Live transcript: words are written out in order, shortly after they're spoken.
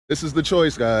This is the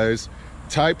choice, guys.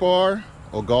 Type R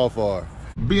or Golf R.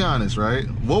 Be honest, right?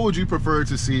 What would you prefer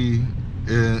to see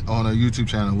on a YouTube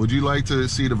channel? Would you like to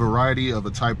see the variety of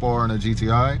a Type R and a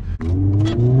GTI?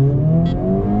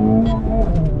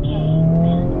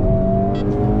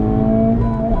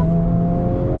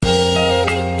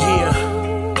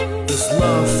 Yeah, there's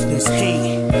love, there's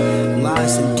hate,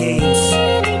 lies and games,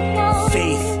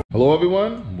 faith. Hello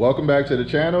everyone, welcome back to the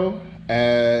channel.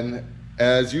 And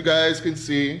as you guys can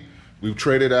see, we've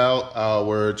traded out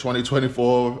our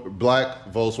 2024 black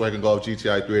Volkswagen Golf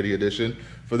GTI 380 edition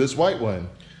for this white one.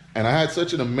 And I had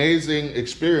such an amazing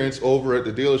experience over at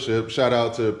the dealership. Shout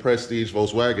out to Prestige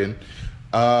Volkswagen.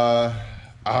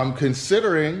 I'm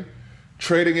considering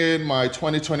trading in my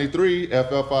 2023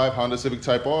 FL5 Honda Civic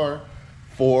Type R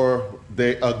for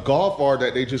a Golf R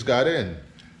that they just got in.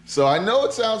 So I know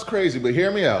it sounds crazy, but hear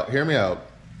me out, hear me out.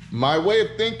 My way of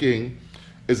thinking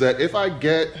is that if I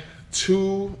get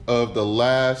two of the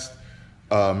last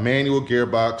manual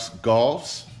gearbox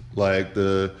Golfs, like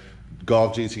the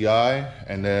Golf GTI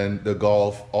and then the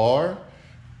Golf R,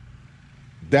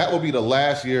 that will be the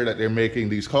last year that they're making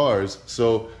these cars.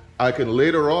 So I can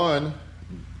later on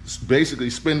basically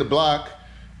spin the block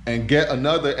and get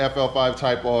another FL5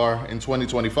 Type R in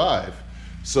 2025.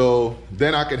 So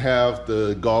then I can have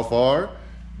the Golf R,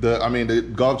 the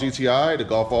Golf GTI, the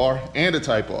Golf R, and the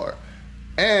Type R.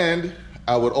 And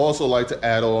I would also like to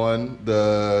add on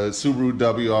the Subaru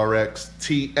WRX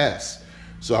TS.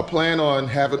 So I plan on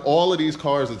having all of these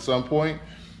cars at some point.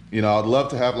 You know, I'd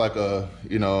love to have like a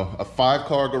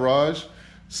 5-car garage.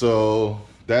 So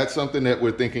that's something that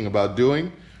we're thinking about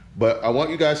doing. But I want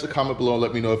you guys to comment below and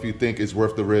let me know if you think it's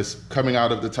worth the risk coming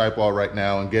out of the Type R right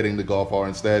now and getting the Golf R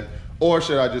instead. Or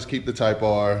should I just keep the Type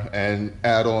R and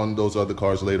add on those other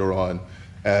cars later on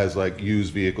as like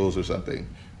used vehicles or something?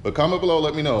 But comment below,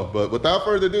 let me know. But without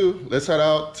further ado, let's head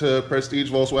out to Prestige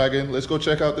Volkswagen. Let's go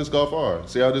check out this Golf R,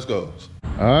 see how this goes.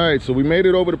 All right, so we made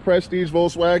it over to Prestige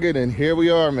Volkswagen and here we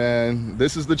are, man.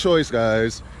 This is the choice,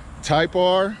 guys. Type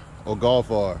R or Golf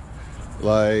R.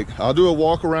 Like, I'll do a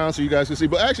walk around so you guys can see.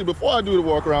 But actually, before I do the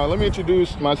walk around, let me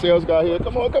introduce my sales guy here.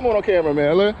 Come on camera,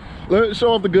 man. Let's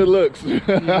show off the good looks. You know,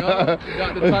 we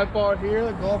got the Type R here,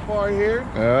 the Golf R here.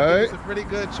 All right. It's a pretty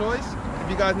good choice.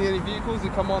 If you guys need any vehicles, you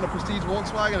come on to Prestige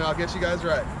Volkswagen and I'll get you guys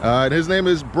right. All right, his name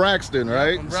is Braxton,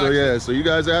 right? Yeah, Braxton. So you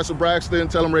guys ask for Braxton,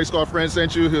 tell him Race Car Friend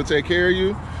sent you, he'll take care of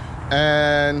you.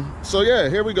 And so yeah,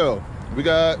 here we go. We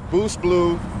got Boost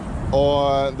Blue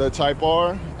on the Type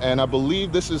R, and I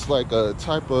believe this is like a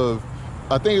type of,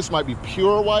 I think this might be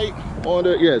pure white on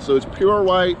the, yeah, so it's pure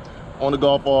white on the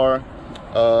Golf R.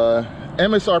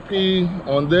 MSRP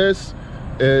on this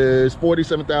is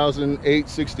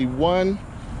 $47,861.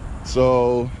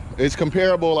 So it's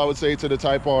comparable, I would say, to the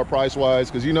Type R price-wise,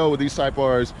 because you know with these Type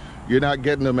Rs, you're not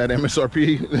getting them at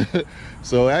MSRP.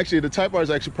 So actually the Type R is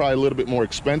actually probably a little bit more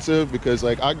expensive because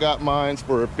like I got mine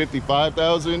for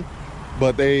 $55,000.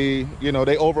 But they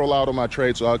over allowed on my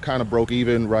trade, so I kind of broke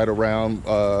even right around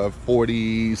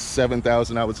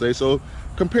 47,000, I would say. So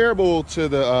comparable to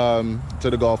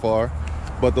the Golf R,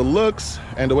 but the looks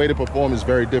and the way they perform is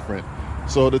very different.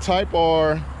 So the Type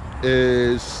R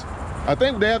is, I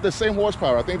think they have the same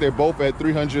horsepower. I think they're both at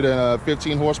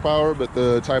 315 horsepower, but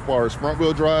the Type R is front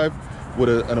wheel drive with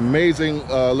an amazing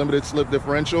limited slip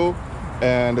differential,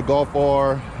 and the Golf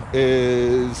R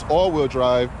is all wheel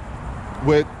drive.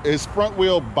 With its front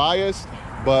wheel biased,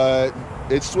 but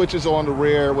it switches on the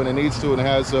rear when it needs to, and it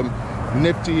has some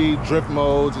nifty drift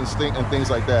modes and things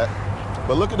like that.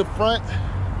 But look at the front,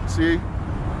 see,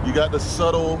 you got the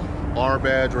subtle R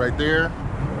badge right there,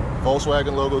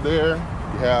 Volkswagen logo there.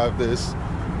 You have this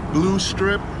blue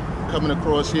strip coming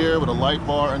across here with a light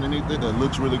bar underneath it that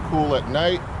looks really cool at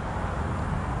night.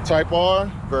 Type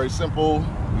R, very simple.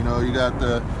 You know, you got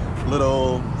the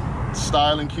little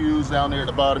styling cues down there at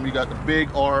the bottom. You got the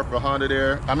big R for Honda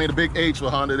there. I mean the big H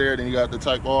for Honda there. Then you got the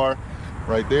Type R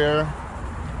right there.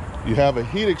 You have a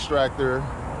heat extractor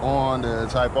on the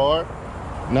Type R.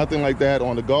 Nothing like that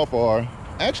on the Golf R.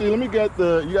 Actually, let me get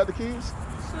you got the keys? Yes,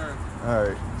 sir. All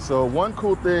right. So one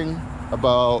cool thing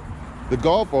about the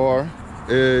Golf R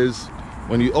is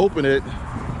when you open it,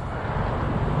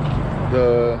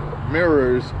 the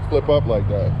mirrors flip up like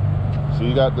that. So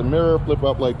you got the mirror flip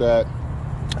up like that.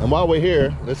 And while we're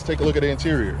here, let's take a look at the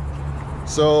interior.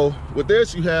 So with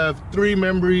this, you have 3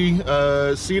 memory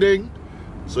seating.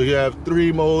 So you have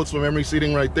 3 modes for memory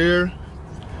seating right there.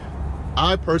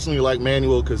 I personally like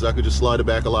manual because I could just slide it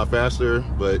back a lot faster.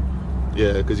 But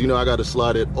yeah, because you know I got to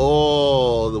slide it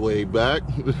all the way back.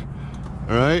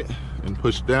 All right, and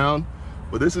push down.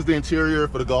 But this is the interior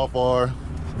for the Golf R.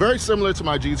 Very similar to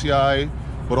my GTI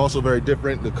but also very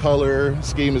different. The color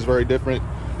scheme is very different.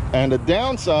 And the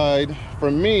downside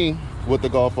for me with the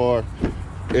Golf R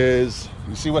is,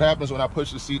 you see what happens when I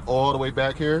push the seat all the way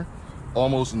back here?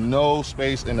 Almost no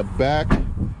space in the back.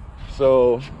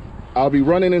 So I'll be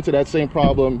running into that same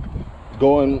problem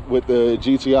going with the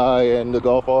GTI and the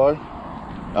Golf R.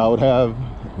 I would have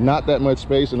not that much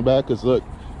space in the back, because look,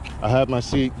 I have my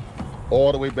seat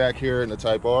all the way back here in the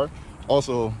Type R.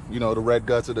 Also, you know, the red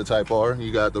guts of the Type R.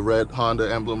 You got the red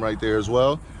Honda emblem right there as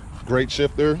well. Great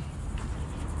shifter.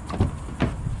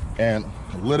 And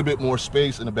a little bit more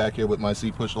space in the back here with my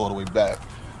seat pushed all the way back.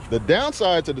 The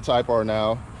downside to the Type R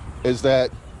now is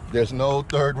that there's no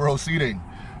third row seating,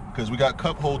 because we got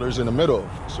cup holders in the middle.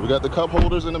 So we got the cup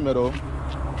holders in the middle,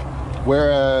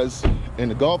 whereas in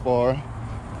the Golf R,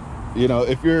 you know,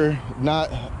 if you're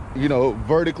not, you know,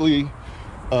 vertically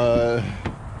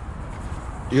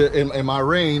in my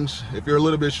range, if you're a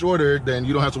little bit shorter, then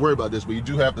you don't have to worry about this, but you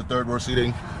do have the third row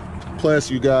seating. Plus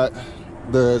you got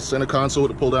the center console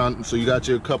to pull down, so you got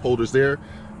your cup holders there,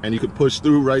 and you can push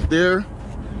through right there.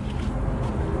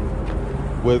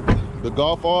 With the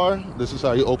Golf R, this is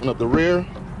how you open up the rear.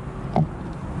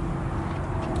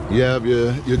 You have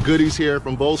your goodies here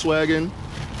from Volkswagen.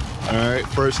 All right,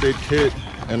 first aid kit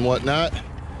and whatnot.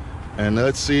 And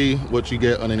let's see what you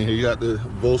get underneath here. You got the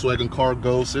Volkswagen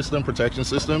Cargo system, protection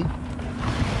system.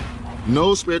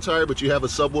 No spare tire, but you have a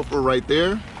subwoofer right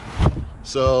there.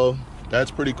 So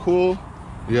that's pretty cool.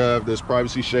 You have this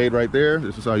privacy shade right there.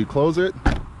 This is how you close it.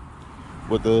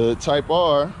 With the Type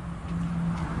R,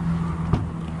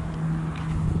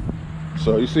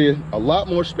 so you see a lot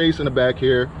more space in the back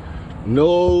here.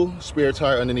 No spare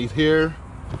tire underneath here,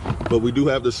 but we do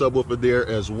have the subwoofer there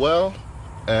as well.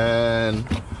 And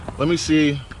let me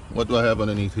see, what do I have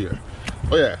underneath here?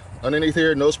 Oh yeah, underneath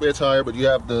here, no spare tire, but you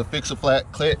have the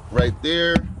fix-a-flat clip right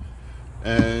there,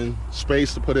 and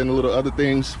space to put in a little other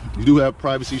things. You do have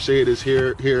privacy shaders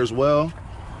here as well.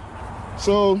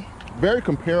 So very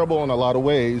comparable in a lot of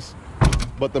ways,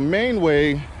 but the main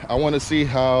way I want to see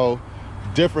how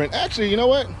different, actually, you know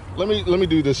what, let me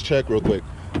do this check real quick.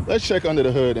 Let's check under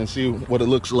the hood and see what it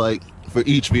looks like for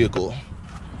each vehicle.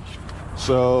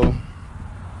 So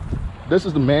this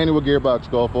is the manual gearbox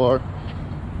Golf R,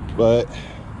 but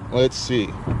let's see.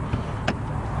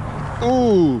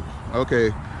 Ooh,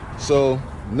 okay, so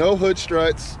no hood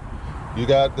struts. You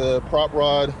got the prop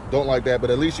rod, don't like that, but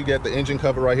at least you get the engine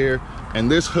cover right here.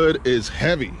 And this hood is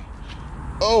heavy.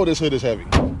 Oh, this hood is heavy.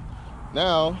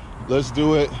 Now let's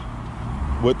do it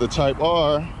with the Type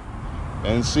R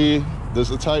and see, does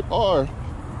the Type R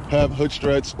have hood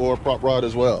struts or prop rod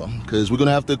as well? Because we're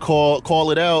gonna have to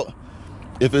call it out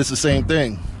if it's the same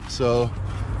thing. So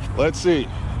let's see.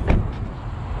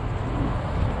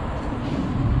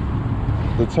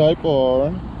 The Type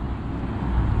R.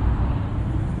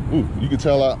 Ooh, you can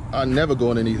tell I never go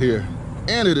underneath here.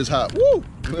 And it is hot. Woo!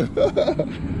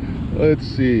 Let's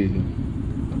see.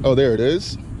 Oh, there it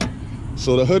is.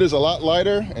 So the hood is a lot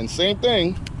lighter, and same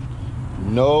thing,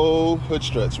 no hood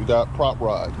struts. We got prop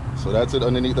rod. So that's it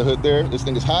underneath the hood there. This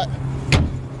thing is hot.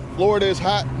 Florida is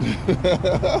hot.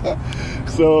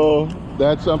 So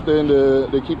that's something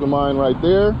to keep in mind right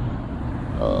there.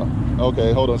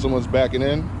 Okay, hold on, someone's backing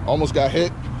in. Almost got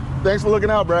hit. Thanks for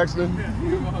looking out, Braxton.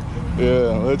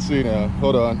 Yeah, let's see now,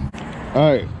 hold on.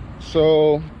 All right,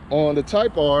 so on the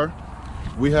Type R,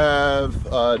 we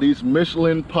have these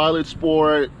Michelin Pilot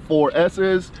Sport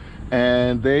 4S's,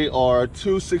 and they are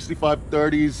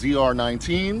 265/30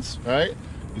 ZR19s, right?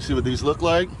 You see what these look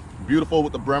like? Beautiful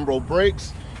with the Brembo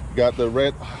brakes. You got the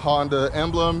red Honda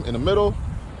emblem in the middle.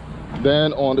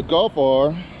 Then on the Golf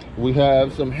R, we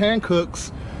have some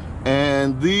Hancooks,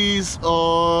 and these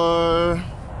are,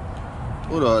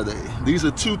 what are they? These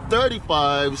are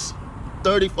 235s,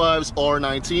 35s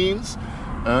R19s,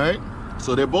 all right?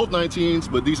 So they're both 19s,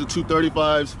 but these are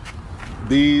 235s.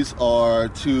 These are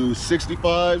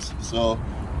 265s. So,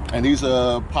 and these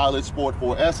are Pilot Sport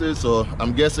 4S's. So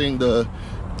I'm guessing the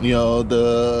Hemi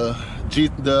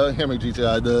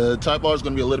GTI, the Type R is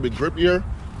going to be a little bit grippier.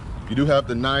 You do have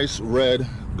the nice red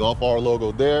Golf R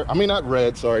logo there. I mean, not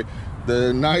red, sorry.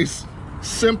 The nice,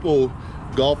 simple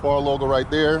Golf R logo right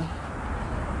there.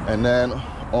 And then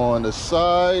on the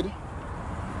side,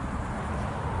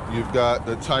 you've got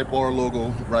the Type R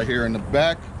logo right here in the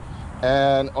back.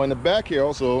 And on the back here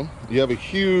also, you have a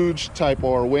huge Type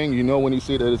R wing. You know when you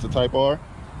see that it's a Type R.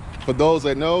 For those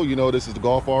that know, you know this is the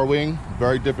Golf R wing.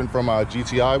 Very different from our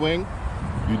GTI wing.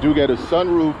 You do get a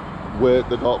sunroof with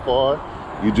the Golf R.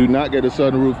 You do not get a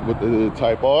sunroof with the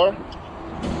Type R.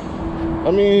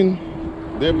 I mean,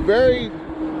 they're very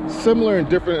similar and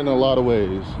different in a lot of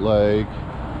ways. Like,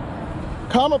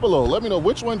 Comment below. Let me know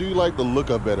which one do you like the look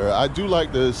of better. I do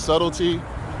like the subtlety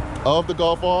of the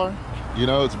Golf R. You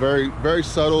know, it's very, very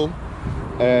subtle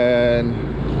and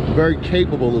very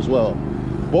capable as well.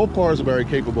 Both cars are very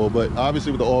capable, but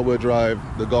obviously with the all-wheel drive,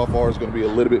 the Golf R is going to be a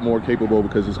little bit more capable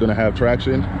because it's going to have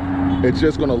traction. It's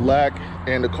just going to lack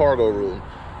in the cargo room.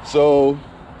 So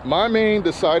my main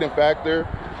deciding factor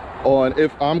on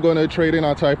if I'm going to trade in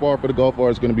our Type R for the Golf R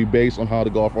is going to be based on how the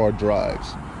Golf R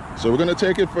drives. So we're going to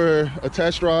take it for a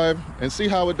test drive and see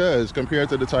how it does compared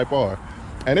to the Type R.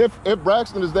 And if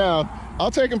Braxton is down, I'll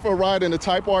take him for a ride in the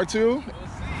Type R too.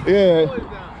 Yeah.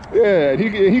 Yeah,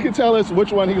 he can tell us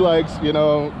which one he likes, you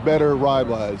know, better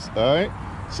ride-wise. All right.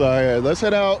 So yeah, let's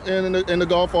head out in the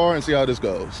Golf R and see how this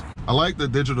goes. I like the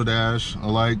digital dash. I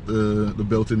like the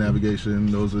built-in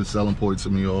navigation. Those are selling points to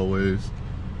me always.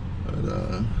 But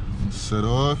let's set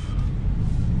off.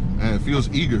 And it feels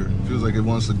eager. It feels like it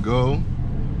wants to go.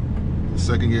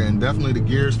 Second gear, and definitely the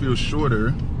gears feel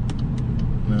shorter.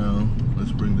 Now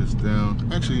let's bring this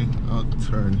down. Actually, I'll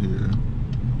turn here.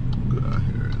 Go down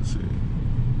here and see.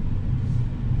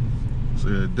 So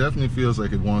yeah, it definitely feels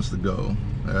like it wants to go.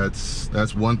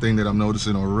 That's one thing that I'm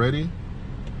noticing already.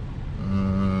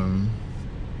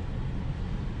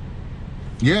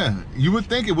 Yeah, you would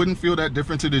think it wouldn't feel that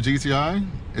different to the GTI.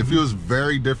 It feels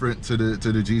very different to the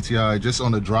GTI just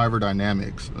on the driver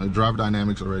dynamics. The driver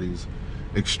dynamics already is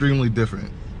extremely different.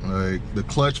 Like the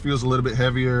clutch feels a little bit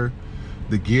heavier,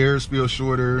 the gears feel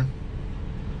shorter.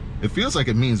 It feels like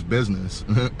it means business.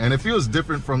 And it feels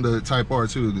different from the Type R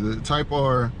too. The Type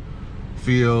R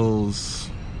feels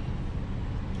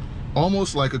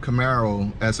almost like a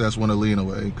Camaro SS1LE in a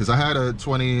way, because I had a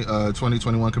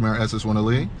 2021 Camaro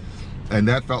SS1LE, and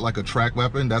that felt like a track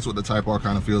weapon. That's what the Type R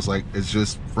kind of feels like. It's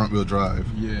just front wheel drive.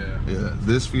 Yeah. Yeah.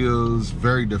 This feels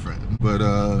very different. But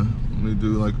let me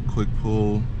do like a quick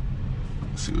pull.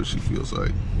 Let's see what she feels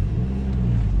like.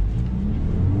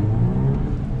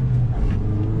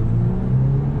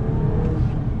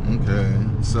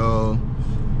 Okay. So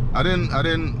I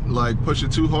didn't like push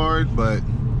it too hard, but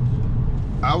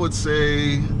I would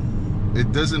say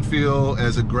it doesn't feel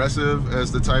as aggressive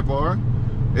as the Type R.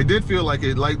 It did feel like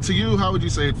it, like to you, how would you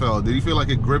say it felt? Did you feel like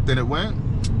it gripped and it went?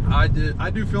 I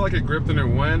do feel like it gripped and it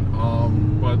went,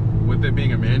 but with it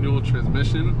being a manual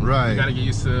transmission, right, you gotta get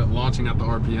used to launching at the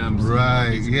RPMs.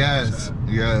 Right, yes.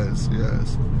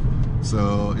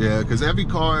 So yeah, because every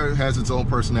car has its own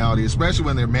personality, especially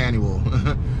when they're manual.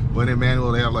 When they're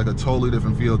manual, they have like a totally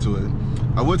different feel to it.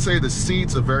 I would say the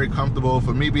seats are very comfortable.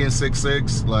 For me being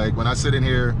 6'6", like when I sit in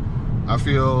here, I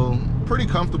feel pretty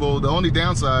comfortable. The only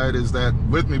downside is that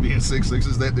with me being 6'6"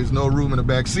 is that there's no room in the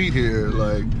back seat here.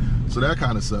 Like, so that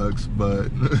kind of sucks, but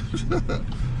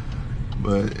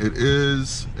but it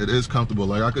is comfortable.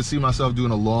 Like I could see myself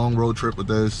doing a long road trip with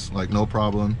this, like no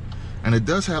problem. And it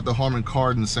does have the Harman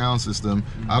Kardon sound system.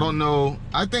 I don't know,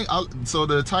 so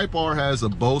the Type R has a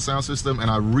Bose sound system,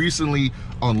 and I recently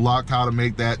unlocked how to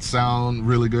make that sound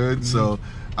really good. So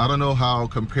I don't know how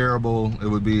comparable it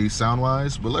would be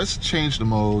sound-wise, but let's change the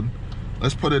mode.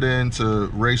 Let's put it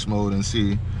into race mode and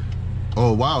see.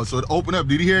 Oh wow, so it opened up.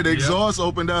 Did you hear the exhaust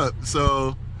opened up?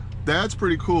 So that's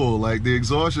pretty cool. Like the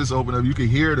exhaust just opened up, you can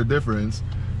hear the difference.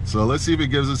 So let's see if it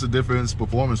gives us a difference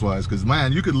performance-wise, because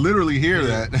man, you could literally hear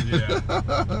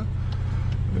that.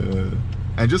 Yeah.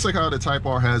 And just like how the Type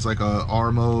R has like a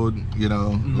R mode, you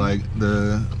know, like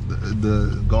the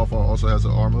Golf R also has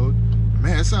an R mode.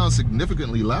 Man, it sounds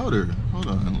significantly louder. Hold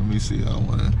on, let me see. I don't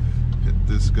want to hit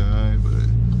this guy, but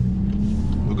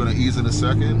we're gonna ease in a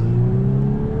second.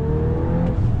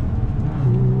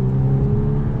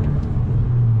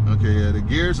 Okay, yeah, the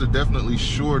gears are definitely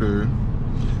shorter.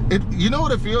 You know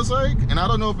what it feels like? And I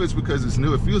don't know if it's because it's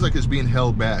new. It feels like it's being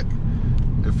held back.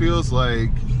 It feels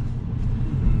like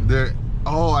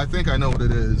I think I know what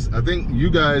it is. I think you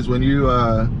guys, when you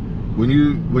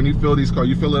fill these cars,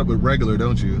 you fill it up with regular,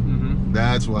 don't you?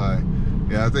 That's why.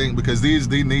 Yeah, I think because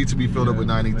they need to be filled up with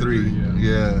 93.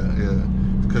 Yeah.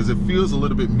 Because it feels a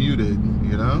little bit muted,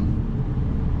 you know?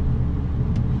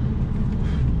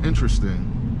 Interesting.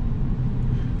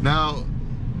 Now,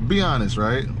 be honest,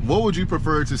 right? What would you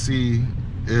prefer to see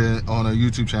on a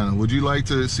YouTube channel? Would you like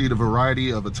to see the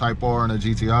variety of a Type R and a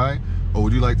GTI? Or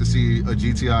would you like to see a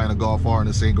GTI and a Golf R in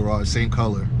the same garage, same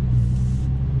color?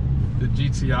 The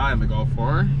GTI and the Golf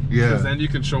R? Yeah. Because then you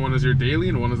can show one as your daily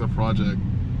and one as a project.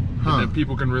 And then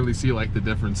people can really see like the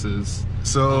differences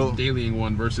of dailying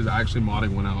one versus actually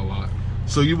modding one out a lot.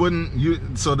 So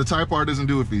so the Type R doesn't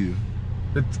do it for you?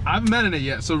 I haven't met in it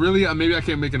yet, so really maybe I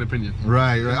can't make an opinion.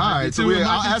 Right. All right. So I'll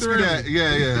ask you that.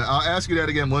 Yeah. I'll ask you that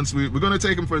again once we're going to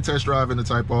take him for a test drive in the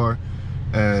Type R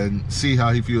and see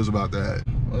how he feels about that.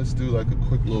 let's do like a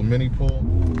quick little mini pull.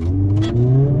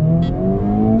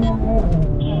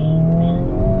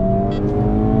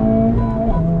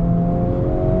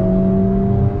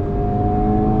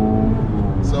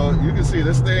 So you can see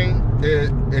this thing, it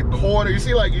corners. You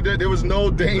see, like there was no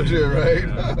danger, right?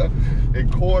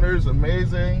 It corners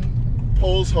amazing,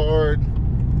 pulls hard.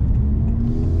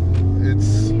 I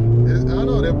don't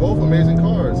know, they're both amazing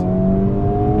cars.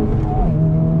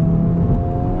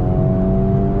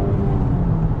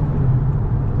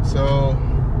 So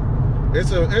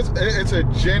it's a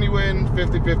genuine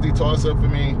 50-50 toss-up for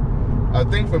me. I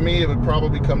think for me it would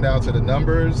probably come down to the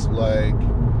numbers. Like,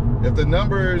 if the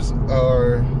numbers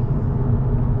are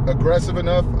aggressive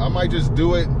enough, I might just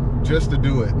do it just to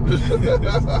do it. You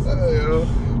know?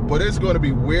 But it's going to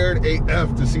be weird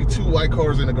AF to see two white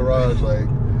cars in the garage, like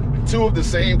two of the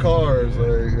same cars,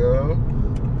 like, you know.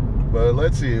 But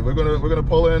let's see, we're gonna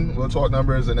pull in, we'll talk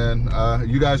numbers, and then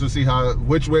you guys will see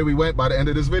which way we went by the end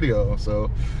of this video.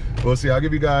 So we'll see. I'll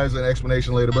give you guys an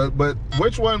explanation later. But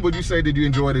which one would you say did you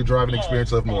enjoy the driving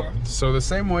experience of more? So the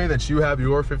same way that you have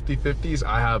your 50-50s,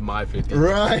 I have my 50-50s.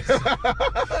 Right.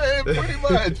 Pretty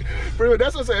much.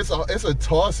 That's what I'm saying. It's a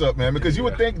toss-up, man, because you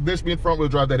would think this being front-wheel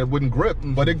drive that it wouldn't grip,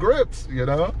 but it grips, you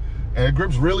know, and it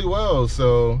grips really well.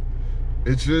 So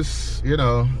it's just, you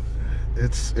know,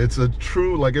 it's a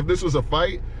true, like, if this was a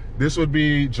fight, this would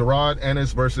be Gerard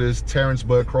Ennis versus Terrence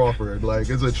Bud Crawford. Like,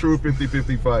 it's a true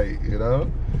 50-50 fight, you know.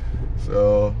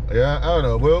 So yeah, I don't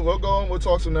know, we'll go and we'll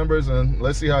talk some numbers and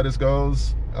let's see how this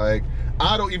goes. Like,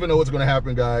 I don't even know what's going to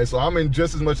happen, guys, so I'm in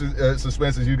just as much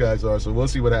suspense as you guys are, so we'll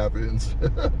see what happens.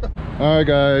 All right,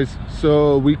 guys,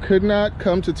 so we could not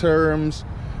come to terms.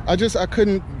 I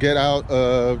couldn't get out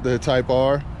of the Type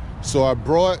R, so I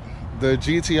brought the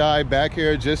GTI back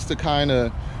here just to kind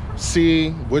of see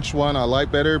which one I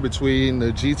like better between the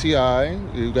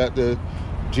GTI. You got the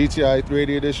GTI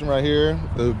 380 edition right here,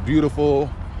 the beautiful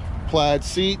plaid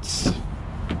seats,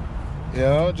 you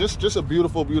know, just a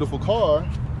beautiful car.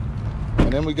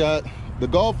 And then we got the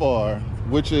Golf R,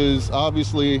 which is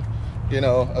obviously, you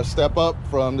know, a step up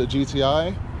from the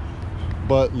GTI,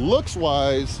 but looks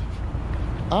wise,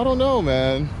 I don't know,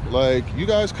 man. Like, you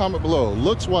guys comment below,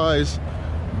 looks wise,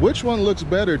 which one looks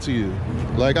better to you?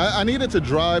 Like, I needed to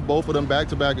drive both of them back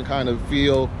to back and kind of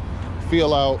feel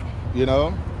out, you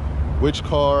know, which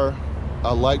car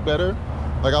I like better.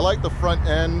 Like, I like the front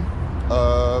end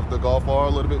of the Golf R a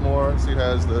little bit more. See, it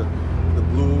has the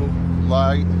blue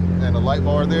light and the light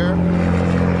bar there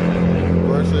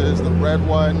versus the red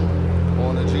one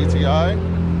on the GTI.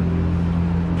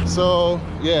 So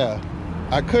yeah,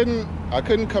 I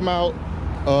couldn't come out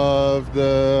of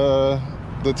the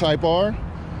Type R.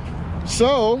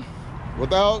 So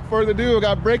without further ado, I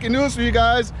got breaking news for you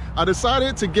guys. I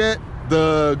decided to get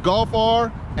the Golf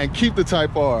R and keep the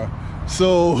Type R.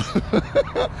 So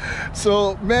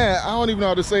so man, I don't even know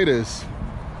how to say this.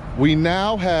 We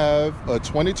now have a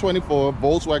 2024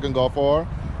 Volkswagen Golf R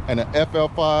and an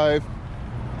FL5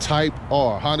 Type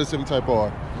R, Honda Civic Type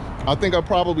R. I think I'm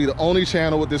probably the only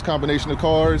channel with this combination of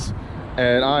cars,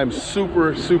 and I'm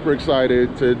super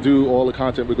excited to do all the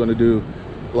content we're going to do.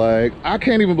 Like, I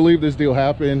can't even believe this deal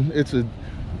happened. It's a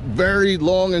very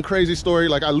long and crazy story.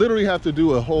 Like, I literally have to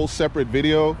do a whole separate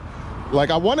video.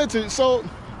 Like, I wanted to,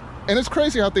 and it's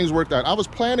crazy how things worked out. I was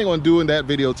planning on doing that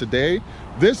video today.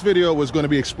 This video was going to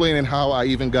be explaining how I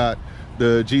even got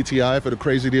the GTI for the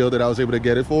crazy deal that I was able to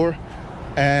get it for.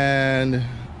 And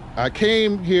I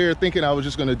came here thinking I was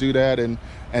just going to do that, and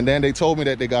then they told me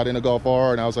that they got in a Golf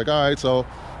R, and I was like, all right, so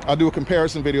I'll do a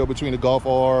comparison video between the Golf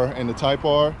R and the Type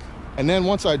R. And then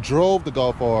once I drove the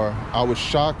Golf R, I was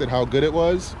shocked at how good it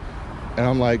was, and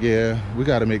I'm like, yeah, we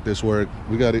got to make this work.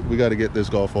 We got to get this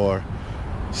Golf R.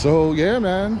 So yeah,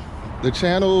 man, the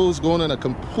channel's going in a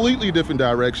completely different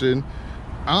direction.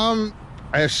 I'm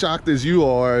as shocked as you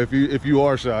are, if you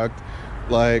are shocked.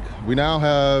 Like, we now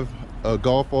have a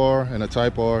Golf R and a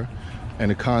Type R,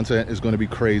 and the content is going to be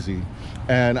crazy.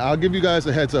 And I'll give you guys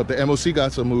a heads up, the MOC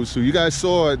got some moves too. You guys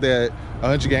saw that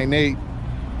 100 Gang Nate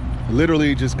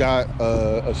literally just got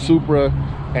a Supra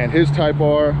and his Type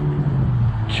R.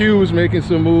 Q's making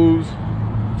some moves.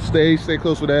 Stay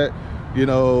close with that. You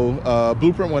know,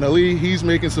 Blueprint 1 LE, he's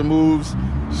making some moves.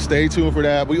 Stay tuned for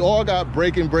that. We all got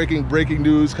breaking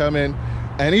news coming,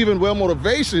 and even Well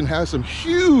Motivation has some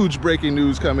huge breaking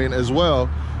news coming as well.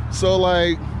 So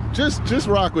like, just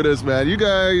rock with us, man. You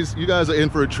guys are in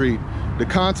for a treat. The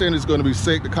content is going to be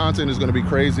sick. The content is going to be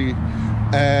crazy.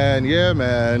 And yeah,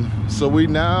 man, so we're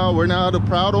now the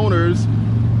proud owners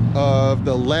of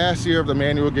the last year of the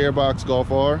manual gearbox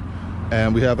Golf R,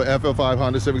 and we have an FL5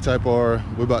 Honda Civic Type R.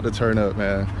 We're about to turn up,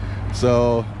 man.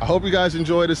 So I hope you guys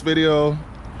enjoy this video.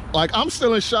 like, I'm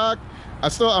still in shock.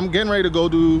 I'm getting ready to go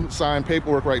do sign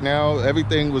paperwork right now.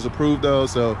 Everything was approved though,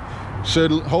 so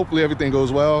hopefully everything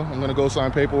goes well. I'm gonna go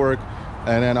sign paperwork,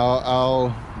 and then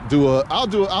I'll do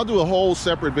a whole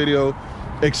separate video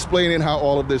explaining how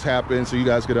all of this happened so you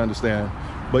guys could understand.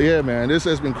 But yeah, man, this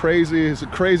has been crazy. It's a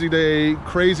crazy day,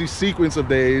 crazy sequence of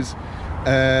days.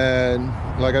 And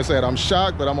like I said, I'm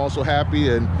shocked, but I'm also happy,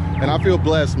 and I feel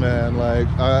blessed, man. Like,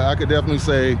 I could definitely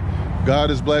say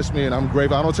God has blessed me, and I'm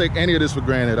grateful. I don't take any of this for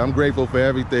granted. I'm grateful for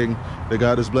everything that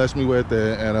God has blessed me with,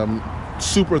 and I'm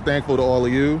super thankful to all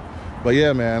of you. But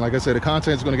yeah, man, like I said, the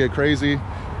content's gonna get crazy.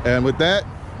 And with that,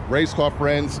 Race Car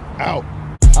Friends out.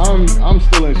 I'm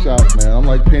still in shock, man. I'm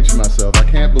like pinching myself. I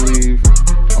can't believe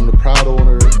I'm the proud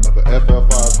owner of an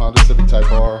FF5 Honda Civic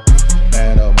Type R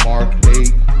and a Mark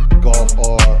 8 Golf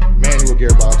R manual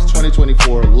gearbox,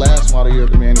 2024, last model year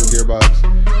of the manual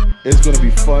gearbox. It's gonna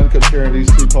be fun comparing these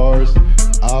two cars.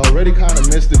 I already kind of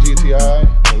missed the GTI,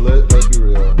 but let's be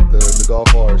real, the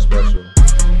Golf R is special.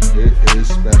 It is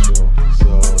special.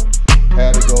 So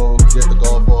had to go get the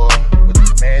Golf R with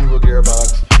the manual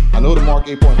gearbox. I know the Mark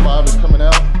 8.5 is coming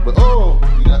out, but oh,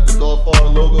 you got the Golf R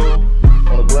logo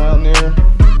on the ground there.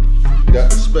 You got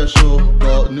the special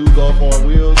new Golf R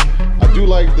wheels. I do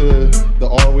like the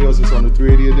R wheels that's on the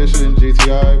 380 edition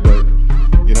GTI, but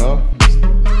you know,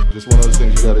 just one of those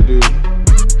things you gotta do.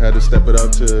 Had to step it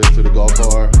up to the Golf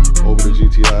R over the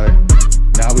GTI.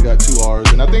 Now we got two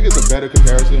R's, and I think it's a better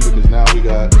comparison because now we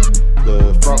got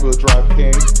the front wheel drive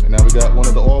King, and now we got one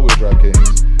of the all wheel drive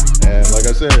Kings. And like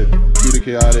I said, Cutie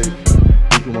Chaotic,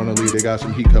 People Wanna Lead, they got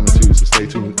some heat coming too, so stay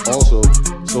tuned. Also,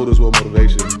 so does Will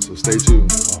Motivation, so stay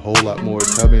tuned. A whole lot more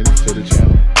coming to the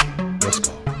channel.